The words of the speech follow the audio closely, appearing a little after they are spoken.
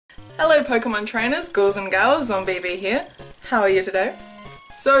Hello Pokemon trainers, ghouls and gals, ZombieB here. How are you today?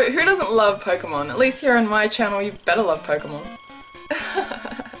 So who doesn't love Pokemon? At least here on my channel you better love Pokemon.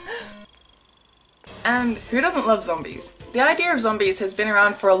 And who doesn't love zombies? The idea of zombies has been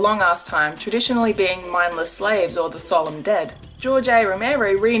around for a long ass time, traditionally being mindless slaves or the solemn dead. George A.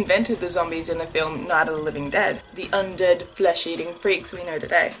 Romero reinvented the zombies in the film Night of the Living Dead, the undead, flesh-eating freaks we know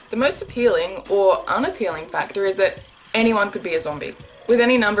today. The most appealing, or unappealing factor is that anyone could be a zombie, with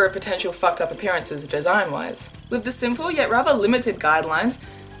any number of potential fucked up appearances design-wise. With the simple yet rather limited guidelines,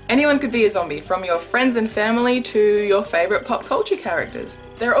 anyone could be a zombie, from your friends and family to your favourite pop culture characters.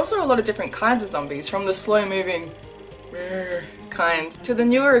 There are also a lot of different kinds of zombies, from the slow-moving kinds to the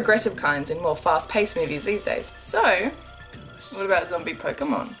newer aggressive kinds in more fast-paced movies these days. So, what about zombie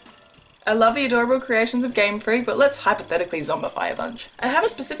Pokemon? I love the adorable creations of Game Freak, but let's hypothetically zombify a bunch. I have a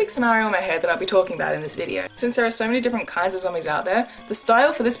specific scenario in my head that I'll be talking about in this video. Since there are so many different kinds of zombies out there, the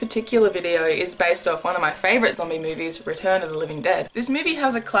style for this particular video is based off one of my favourite zombie movies, Return of the Living Dead. This movie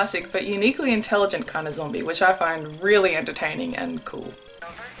has a classic but uniquely intelligent kind of zombie, which I find really entertaining and cool.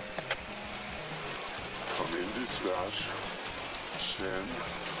 Send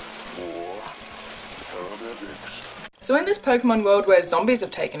more paramedics. So in this Pokemon world where zombies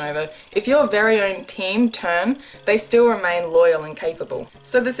have taken over, if your very own team turn, they still remain loyal and capable.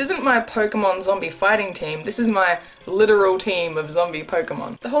 So this isn't my Pokemon zombie fighting team, this is my literal team of zombie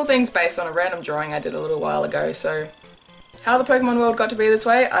Pokemon. The whole thing's based on a random drawing I did a little while ago, so how the Pokemon world got to be this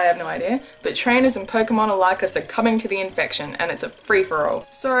way, I have no idea, but trainers and Pokemon alike are succumbing to the infection, and it's a free-for-all.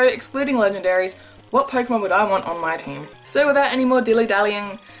 So, excluding legendaries, what Pokemon would I want on my team? So without any more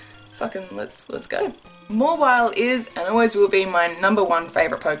dilly-dallying, fucking let's go. Mawile is and always will be my #1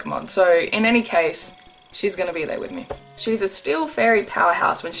 favourite Pokemon, so in any case, she's gonna be there with me. She's a steel fairy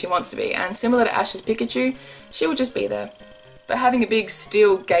powerhouse when she wants to be, and similar to Ash's Pikachu, she will just be there. But having a big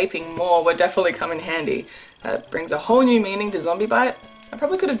steel gaping maw would definitely come in handy. That brings a whole new meaning to Zombie Bite. I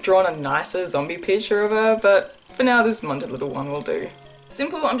probably could have drawn a nicer zombie picture of her, but for now this munted little one will do.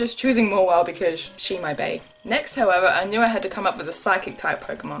 Simple, I'm just choosing Mawile because she my bae. Next, however, I knew I had to come up with a psychic type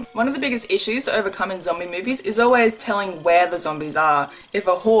Pokemon. One of the biggest issues to overcome in zombie movies is always telling where the zombies are, if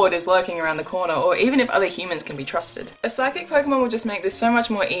a horde is lurking around the corner, or even if other humans can be trusted. A psychic Pokemon will just make this so much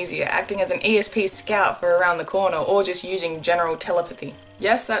more easier, acting as an ESP scout for around the corner, or just using general telepathy.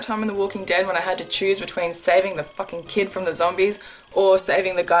 Yes, that time in The Walking Dead when I had to choose between saving the fucking kid from the zombies, or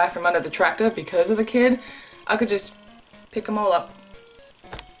saving the guy from under the tractor because of the kid, I could just pick them all up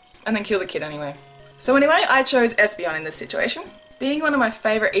and then kill the kid anyway. So anyway, I chose Espeon in this situation. Being one of my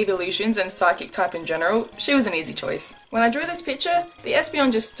favourite evolutions and psychic type in general, she was an easy choice. When I drew this picture, the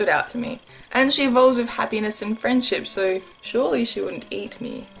Espeon just stood out to me. And she evolves with happiness and friendship, so surely she wouldn't eat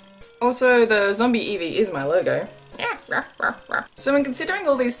me. Also, the zombie Eevee is my logo. So when considering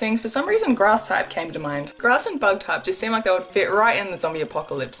all these things, for some reason grass type came to mind. Grass and bug type just seem like they would fit right in the zombie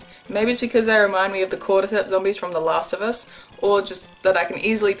apocalypse. Maybe it's because they remind me of the cordyceps zombies from The Last of Us, or just that I can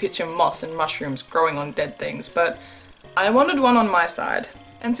easily picture moss and mushrooms growing on dead things, but I wanted one on my side.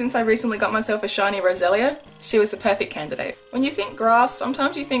 And since I recently got myself a shiny Roselia, she was the perfect candidate. When you think grass,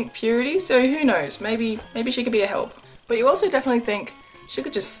 sometimes you think purity, so who knows, maybe she could be a help. But you also definitely think she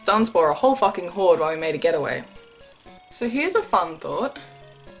could just stun spore a whole fucking horde while we made a getaway. So here's a fun thought.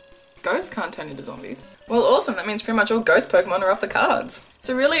 Ghosts can't turn into zombies. Well, awesome, that means pretty much all ghost Pokemon are off the cards.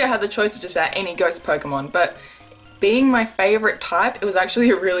 So really I had the choice of just about any ghost Pokemon, but being my favourite type, it was actually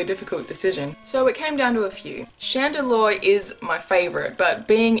a really difficult decision. So it came down to a few. Chandelure is my favourite, but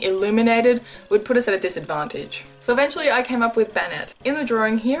being illuminated would put us at a disadvantage. So eventually I came up with Banette. In the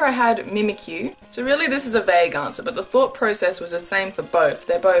drawing here I had Mimikyu. So really this is a vague answer, but the thought process was the same for both.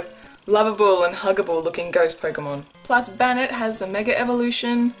 They're both lovable and huggable looking ghost Pokemon. Plus Banette has the Mega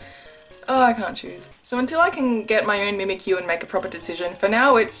Evolution. Oh, I can't choose. So until I can get my own Mimikyu and make a proper decision, for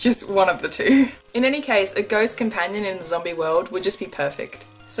now it's just one of the two. In any case, a ghost companion in the zombie world would just be perfect.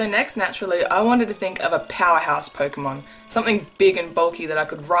 So next, naturally, I wanted to think of a powerhouse Pokemon. Something big and bulky that I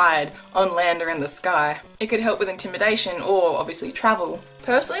could ride on land or in the sky. It could help with intimidation or, obviously, travel.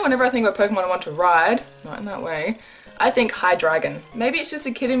 Personally, whenever I think of a Pokemon I want to ride, not in that way, I think Hydreigon. Maybe it's just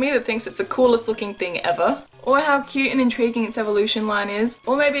a kid in me that thinks it's the coolest looking thing ever, or how cute and intriguing its evolution line is,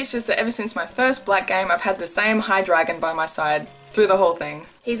 or maybe it's just that ever since my first Black game I've had the same Hydreigon by my side through the whole thing.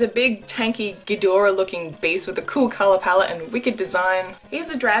 He's a big, tanky, Ghidorah looking beast with a cool colour palette and wicked design.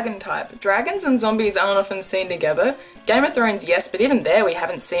 He's a dragon type. Dragons and zombies aren't often seen together. Game of Thrones, yes, but even there we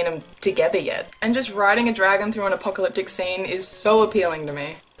haven't seen them together yet. And just riding a dragon through an apocalyptic scene is so appealing to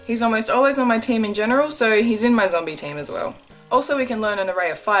me. He's almost always on my team in general, so he's in my zombie team as well. Also, we can learn an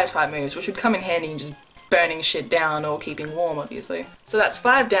array of fire type moves, which would come in handy in just burning shit down or keeping warm, obviously. So that's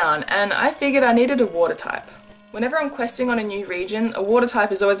 5 down, and I figured I needed a water type. Whenever I'm questing on a new region, a water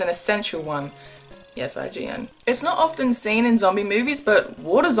type is always an essential one. Yes, IGN. It's not often seen in zombie movies, but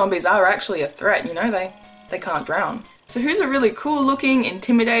water zombies are actually a threat, you know, they can't drown. So who's a really cool looking,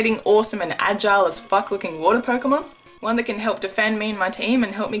 intimidating, awesome and agile as fuck looking water Pokemon? One that can help defend me and my team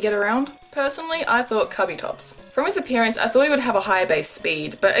and help me get around? Personally, I thought Cubbytops. From his appearance, I thought he would have a higher base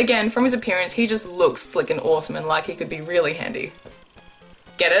speed, but again, from his appearance, he just looks slick and awesome and like he could be really handy.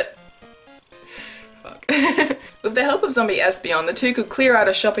 Get it? Fuck. With the help of Zombie Espeon, the two could clear out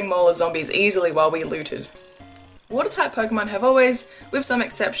a shopping mall of zombies easily while we looted. Water-type Pokemon have always, with some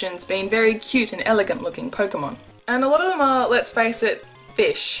exceptions, been very cute and elegant looking Pokemon. And a lot of them are, let's face it,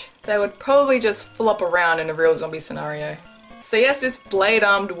 fish. They would probably just flop around in a real zombie scenario. So yes, this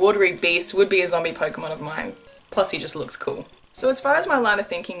blade-armed, watery beast would be a zombie Pokemon of mine. Plus he just looks cool. So as far as my line of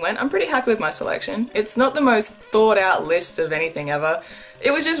thinking went, I'm pretty happy with my selection. It's not the most thought out list of anything ever.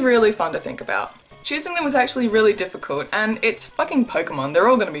 It was just really fun to think about. Choosing them was actually really difficult, and it's fucking Pokemon, they're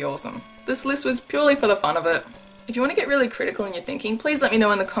all gonna be awesome. This list was purely for the fun of it. If you want to get really critical in your thinking, please let me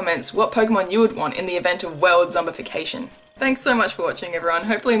know in the comments what Pokemon you would want in the event of world zombification. Thanks so much for watching everyone,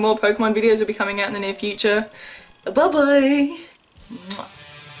 hopefully more Pokemon videos will be coming out in the near future. Bye bye!